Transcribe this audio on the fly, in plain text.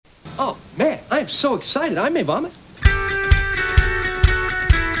Oh, man, I am so excited. I may vomit.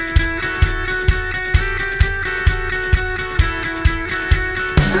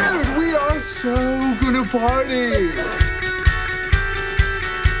 Dude, we are so gonna party!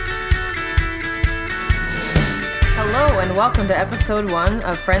 Hello and welcome to episode 1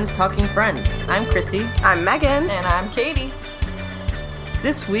 of Friends Talking Friends. I'm Chrissy. I'm Megan. And I'm Katie.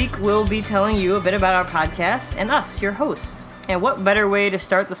 This week we'll be telling you a bit about our podcast and us, your hosts. And what better way to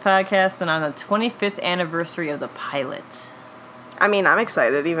start this podcast than on the 25th anniversary of the pilot? I mean, I'm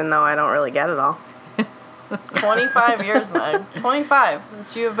excited even though I don't really get it all. 25 years, Meg. 25.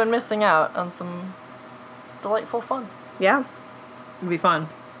 That you have been missing out on some delightful fun. Yeah. It'll be fun.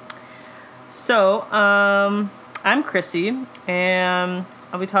 So, I'm Chrissy, and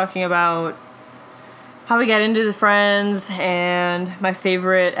I'll be talking about how we got into the Friends and my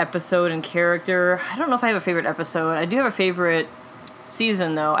favorite episode and character. I don't know if I have a favorite episode. I do have a favorite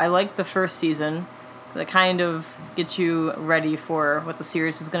season, though. I like the first season, because it kind of gets you ready for what the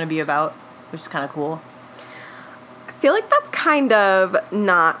series is going to be about, which is kind of cool. I feel like that's kind of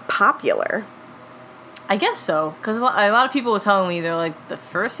not popular. I guess so, because a lot of people were telling me they're like, the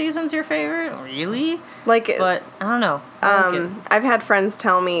first season's your favorite? Really? Like, But I don't know. I like it. I've had friends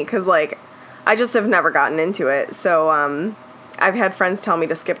tell me, because, like, I just have never gotten into it, so, I've had friends tell me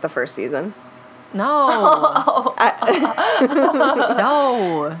to skip the first season. No.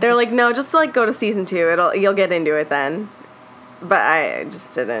 No. They're like, no, just, like, go to season 2. You'll get into it then. But I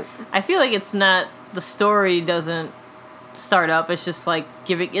just didn't. I feel like it's not, the story doesn't start up. It's just like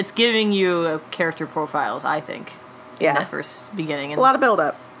giving you character profiles, I think. Yeah. In that first beginning. And A lot of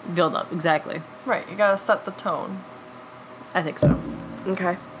build-up. build up, exactly. Right, you gotta set the tone. I think so.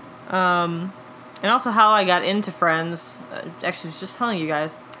 Okay. And also how I got into Friends. Actually, I was just telling you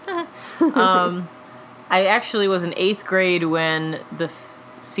guys. I actually was in 8th grade when the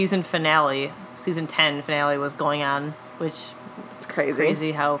season 10 finale was going on, which It's crazy. is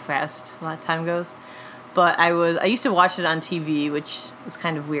crazy how fast a lot of time goes. But I used to watch it on TV, which was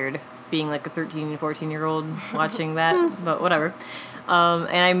kind of weird, being like a 13, 14-year-old watching that, but whatever. And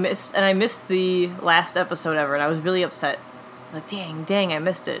I missed the last episode ever, and I was really upset. Like, dang, I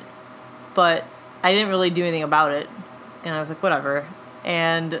missed it. But I didn't really do anything about it, and I was like, whatever.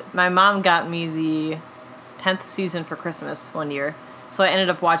 And my mom got me the 10th season for Christmas one year, so I ended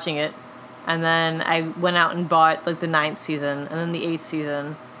up watching it. And then I went out and bought like the 9th season, and then the 8th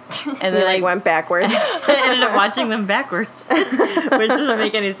season. And then I went backwards. I ended up watching them backwards, which doesn't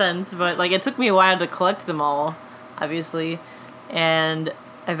make any sense. But like, it took me a while to collect them all, obviously, and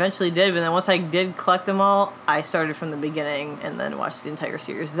I eventually did. But then once I did collect them all, I started from the beginning and then watched the entire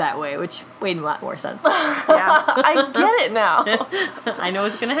series that way, which made a lot more sense. Yeah. I get it now. I know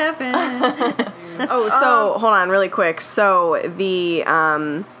what's gonna happen. Oh, so hold on really quick. So the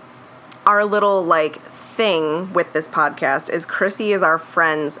our little like thing with this podcast is Chrissy is our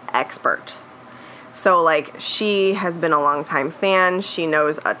Friends expert. So like she has been a longtime fan. She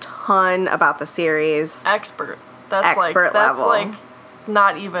knows a ton about the series. Expert. That's Expert level. like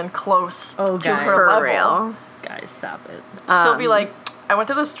not even close Oh, to guys. her For level. real. Guys, stop it. She'll be like, I went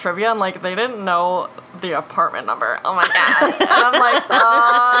to this trivia and like they didn't know the apartment number. Oh my god. And I'm like,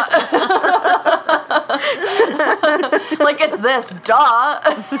 like it's this,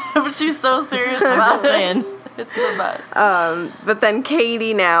 duh. But she's so serious about Just it. saying. It's the best. But then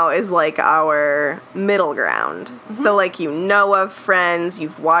Katie now is like our middle ground. Mm-hmm. So like you know of Friends,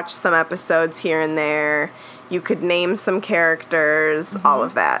 you've watched some episodes here and there, you could name some characters, Mm-hmm. all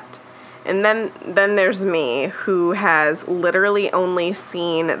of that. And then there's me, who has literally only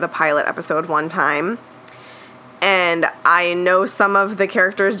seen the pilot episode one time. And I know some of the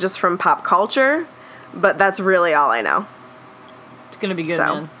characters just from pop culture, but that's really all I know. It's gonna be good,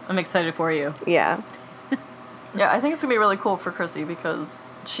 So. man. I'm excited for you. Yeah. Yeah, I think it's gonna be really cool for Chrissy because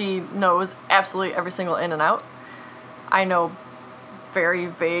she knows absolutely every single in and out. I know very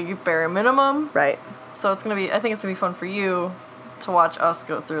vague, bare minimum. Right. So it's gonna be. I think it's gonna be fun for you to watch us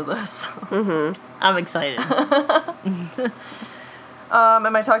go through this. I'm excited.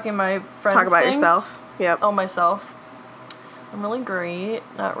 Am I talking my friends? Talk about things? yourself. Yep. Oh, myself. I'm really great.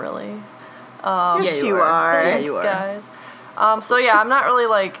 Not really. Yes, you are. Yeah, Thanks, you are. guys. So yeah, I'm not really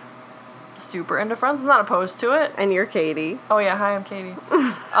like super into Friends. I'm not opposed to it. And you're Katie. Oh yeah, hi, I'm Katie.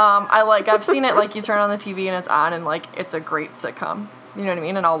 I've seen it, like, you turn on the TV and it's on and, like, it's a great sitcom. You know what I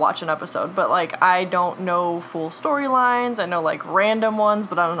mean? And I'll watch an episode. But, like, I don't know full storylines. I know, like, random ones,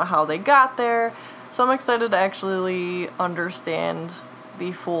 but I don't know how they got there. So I'm excited to actually understand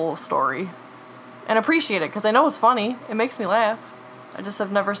the full story and appreciate it, because I know it's funny. It makes me laugh. I just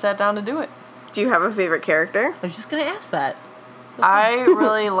have never sat down to do it. Do you have a favorite character? I was just gonna ask that. So far. I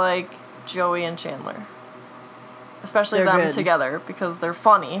really like Joey and Chandler. Especially They're them good. together because they're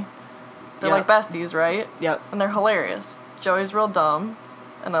funny. They're Yep. like besties, right? Yep. And they're hilarious. Joey's real dumb,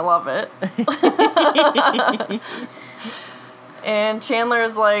 and I love it. And Chandler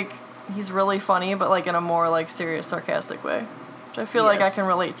is like, he's really funny, but like in a more like serious, sarcastic way, which I feel like I Yes. can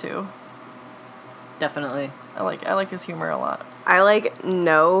relate to. Definitely. I like his humor a lot. I like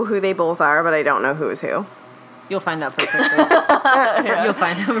know who they both are, but I don't know who's who. You'll find out pretty quickly. You'll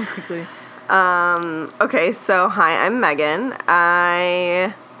find out pretty quickly. Okay, so hi, I'm Megan.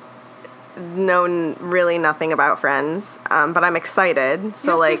 I know really nothing about Friends, but I'm excited. So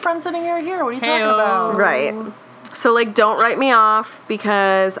You have like, two friends sitting right here. What are you Heyo. talking about? right. So like, don't write me off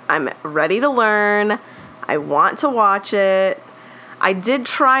because I'm ready to learn. I want to watch it. I did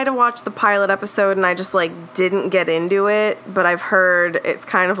try to watch the pilot episode and I just like didn't get into it, but I've heard it's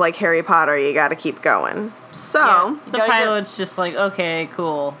kind of like Harry Potter, you gotta keep going. So, Yeah, the gotta get- pilot's just like, okay,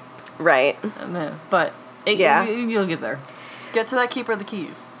 cool. right. But Yeah. you'll get there. Get to that keeper of the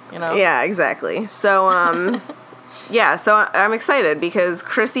keys. You know. Yeah, exactly. So, yeah, so I'm excited because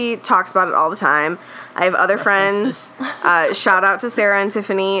Chrissy talks about it all the time. I have other friends. Shout out to Sarah and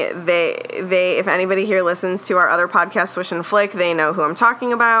Tiffany. They, if anybody here listens to our other podcast, Swish and Flick, they know who I'm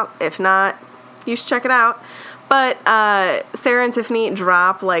talking about. If not, you should check it out. But Sarah and Tiffany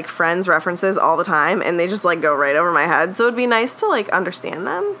drop like Friends references all the time, and they just like go right over my head. So it'd be nice to like understand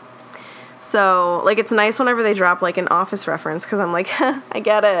them. So, like, it's nice whenever they drop, like, an Office reference, because I'm like, I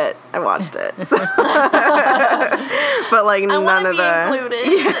get it. I watched it. So but, like, I none want to of be the...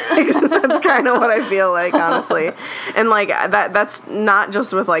 included. That's kind of what I feel like, honestly. And, like, that's not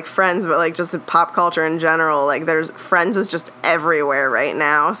just with, like, Friends, but, like, just pop culture in general. Like, Friends is just everywhere right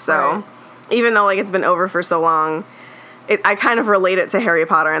now. So, Right. even though, like, it's been over for so long... I kind of relate it to Harry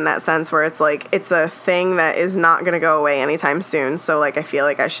Potter in that sense where it's like, it's a thing that is not going to go away anytime soon. So, like, I feel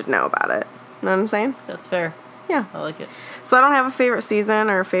like I should know about it. Know what I'm saying? That's fair. Yeah. I like it. So I don't have a favorite season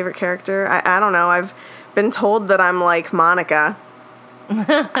or a favorite character. I don't know. I've been told that I'm like Monica.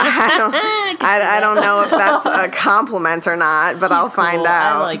 I don't know if that's a compliment or not, but I'll She's find cool.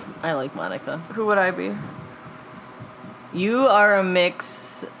 out. I like Monica. Who would I be? You are a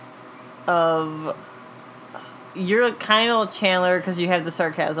mix of... You're kind of Chandler because you have the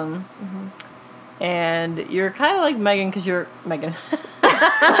sarcasm. Mm-hmm. And you're kind of like Megan because you're... Megan.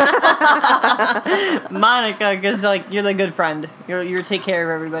 Monica because, like, you're the good friend. You're take care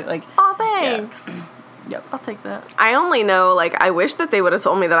of everybody. Like, Oh, thanks. yep. I'll take that. I only know, like, I wish that they would have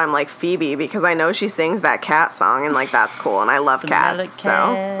told me that I'm like Phoebe because I know she sings that cat song and, like, that's cool and I love cats. So,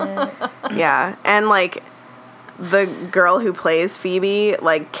 yeah. And, like... The girl who plays Phoebe,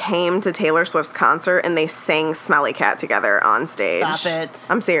 like, came to Taylor Swift's concert and they sang Smelly Cat together on stage. Stop it.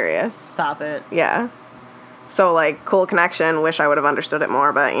 I'm serious. Stop it. Yeah. So, like, cool connection. Wish I would have understood it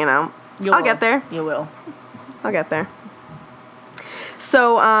more, but, you know, I'll get there. You will. I'll get there.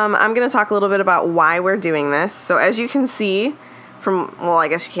 So, I'm going to talk a little bit about why we're doing this. So, as you can see from, well, I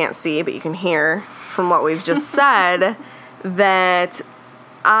guess you can't see, but you can hear from what we've just said, that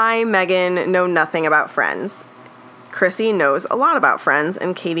I, Megan, know nothing about Friends. Chrissy knows a lot about Friends,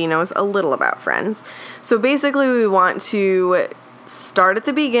 and Katie knows a little about Friends. So basically, we want to start at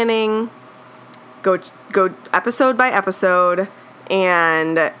the beginning, go episode by episode,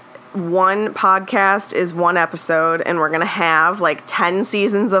 and one podcast is one episode, and we're going to have like 10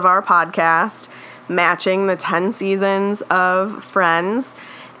 seasons of our podcast matching the 10 seasons of Friends,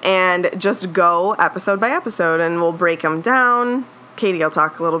 and just go episode by episode, and we'll break them down. Katie will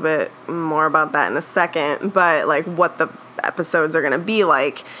talk a little bit more about that in a second, but like what the episodes are going to be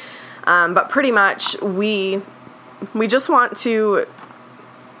like. But pretty much we just want to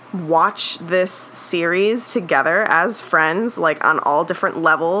watch this series together as friends, like on all different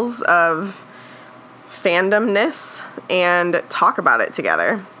levels of fandomness, and talk about it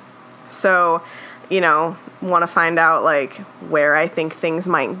together. So, you know, want to find out like where I think things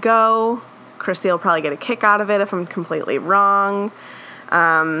might go. Christy will probably get a kick out of it if I'm completely wrong.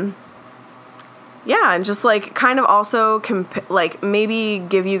 Yeah, and just like kind of also like maybe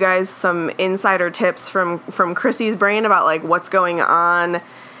give you guys some insider tips from Chrissy's brain about like what's going on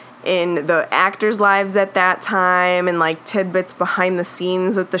in the actors' lives at that time, and like tidbits behind the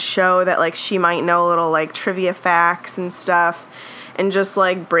scenes with the show that like she might know, little like trivia facts and stuff, and just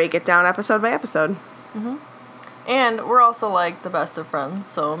like break it down episode by episode. Mm-hmm. And we're also like the best of friends.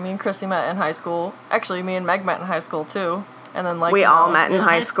 So me and Chrissy met in high school. Actually, me and Meg met in high school too. And then like We all met in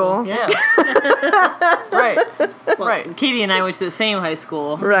high school. Yeah. Right. Well, Right. Katie and I went to the same high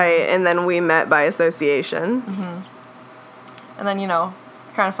school. Right, and then we met by association. And then, you know,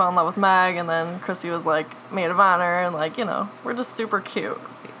 kind of fell in love with Meg, and then Chrissy was like maid of honor, and like, you know, we're just super cute.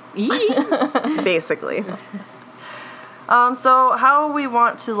 Basically. So how we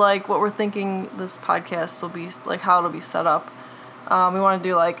want to, like, what we're thinking this podcast will be, like, how it'll be set up. We want to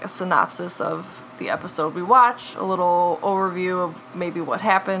do, like, a synopsis of the episode we watch, a little overview of maybe what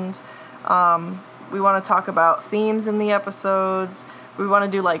happened. We want to talk about themes in the episodes. We want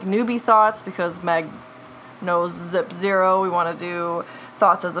to do, like, newbie thoughts because Meg knows Zip Zero. We want to do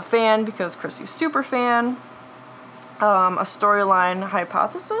thoughts as a fan because Chrissy's super fan. A storyline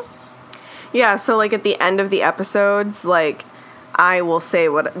hypothesis. Yeah, so like at the end of the episodes, like I will say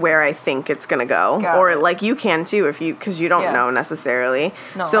where I think it's gonna go, or like you can too because you don't know necessarily.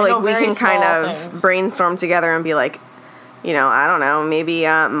 No, so I like we can kind of things. brainstorm together and be like, you know, I don't know, maybe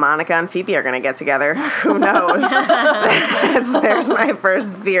Monica and Phoebe are gonna get together. Who knows? There's my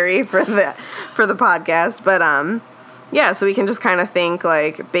first theory for the podcast, but yeah, so we can just kind of think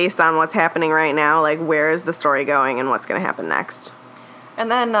like based on what's happening right now, like where is the story going and what's gonna happen next. And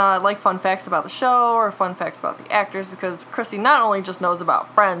then, like, fun facts about the show or fun facts about the actors, because Chrissy not only just knows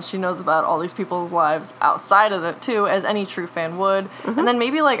about Friends, she knows about all these people's lives outside of it, too, as any true fan would. Mm-hmm. And then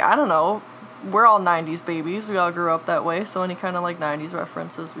maybe, like, I don't know, we're all 90s babies. We all grew up that way, so any kind of, like, 90s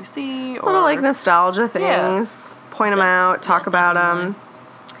references we see. Or little, like, nostalgia things. Yeah. Point them out, talk about them.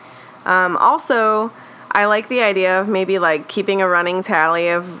 Also, I like the idea of maybe, like, keeping a running tally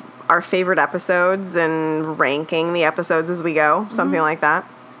of our favorite episodes and ranking the episodes as we go, something like that.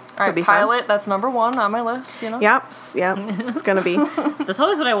 All right, pilot, fun. That's number 1 on my list, you know? Yep, it's gonna be. That's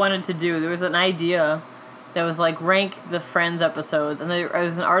always what I wanted to do. There was an idea that was like rank the Friends episodes, and there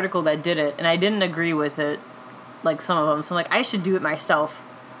was an article that did it, and I didn't agree with it, like some of them, so I'm like, I should do it myself.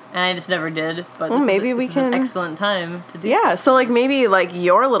 And I just never did, but this is an excellent time to do. Yeah, so like maybe like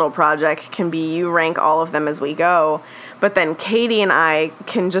your little project can be you rank all of them as we go, but then Katie and I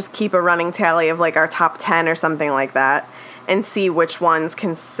can just keep a running tally of like our top 10 or something like that and see which ones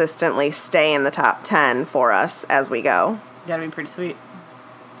consistently stay in the top 10 for us as we go. That'd be pretty sweet.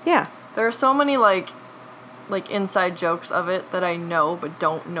 Yeah. There are so many like inside jokes of it that I know but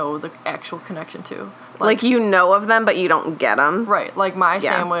don't know the actual connection to. Like you know of them, but you don't get them. Right, like My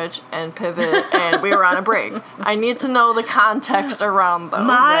Sandwich and Pivot and We Were on a Break. I need to know the context around those.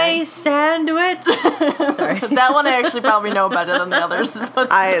 My Sandwich? Sorry. That one I actually probably know better than the others.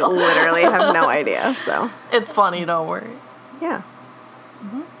 But I literally have no idea, so. It's funny, don't worry. Yeah.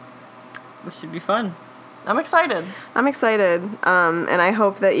 Mm-hmm. This should be fun. I'm excited. I'm excited, and I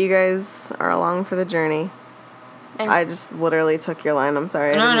hope that you guys are along for the journey. I just literally took your line. I'm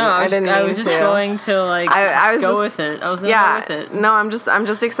sorry. I was just going to like I was go just, with it. I was going to go with it. No, I'm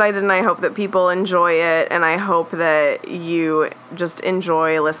just excited, and I hope that people enjoy it, and I hope that you just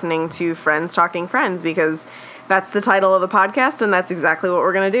enjoy listening to Friends Talking Friends, because that's the title of the podcast, and that's exactly what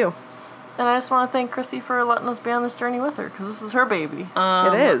we're gonna do. And I just want to thank Chrissy for letting us be on this journey with her, because this is her baby.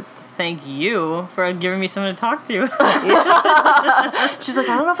 It is. Thank you for giving me someone to talk to. She's like,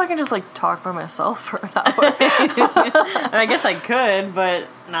 I don't know if I can just like talk by myself for an hour. I guess I could, but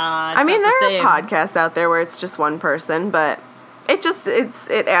nah. I mean, there are podcasts out there where it's just one person, but it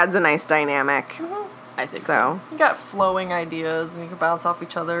adds a nice dynamic. Mm-hmm. I think so. You got flowing ideas, and you can bounce off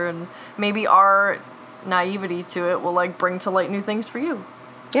each other, and maybe our naivety to it will like bring to light new things for you.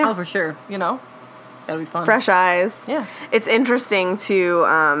 Yeah. Oh, for sure. You know? That'll be fun. Fresh eyes. Yeah. It's interesting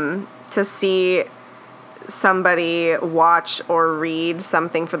to see somebody watch or read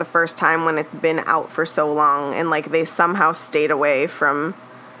something for the first time when it's been out for so long, and like they somehow stayed away from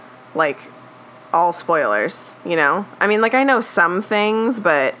like all spoilers, you know? I mean, like I know some things,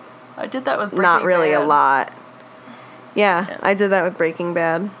 but I did that with Breaking not really Bad. a lot. Yeah, I did that with Breaking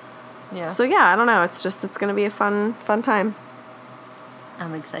Bad. Yeah. So yeah, I don't know. It's going to be a fun time.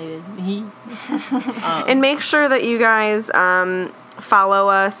 I'm excited. And make sure that you guys follow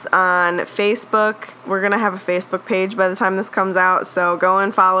us on Facebook. We're going to have a Facebook page by the time this comes out, so go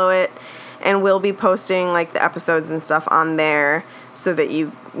and follow it. And we'll be posting like the episodes and stuff on there so that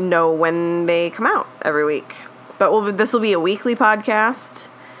you know when they come out every week. But this will be a weekly podcast,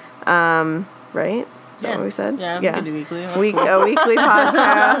 right? Is that what we said? Yeah, we can do weekly. A weekly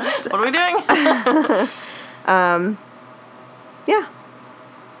podcast. What are we doing? Yeah.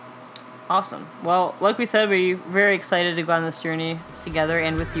 Awesome. Well, like we said, we're very excited to go on this journey together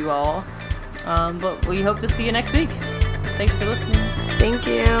and with you all. But we hope to see you next week. Thanks for listening. Thank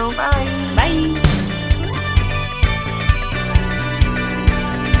you. Bye. Bye.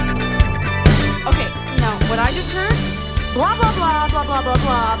 Okay, now what I just heard, blah blah blah blah blah blah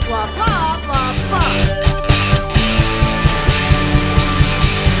blah blah blah blah blah.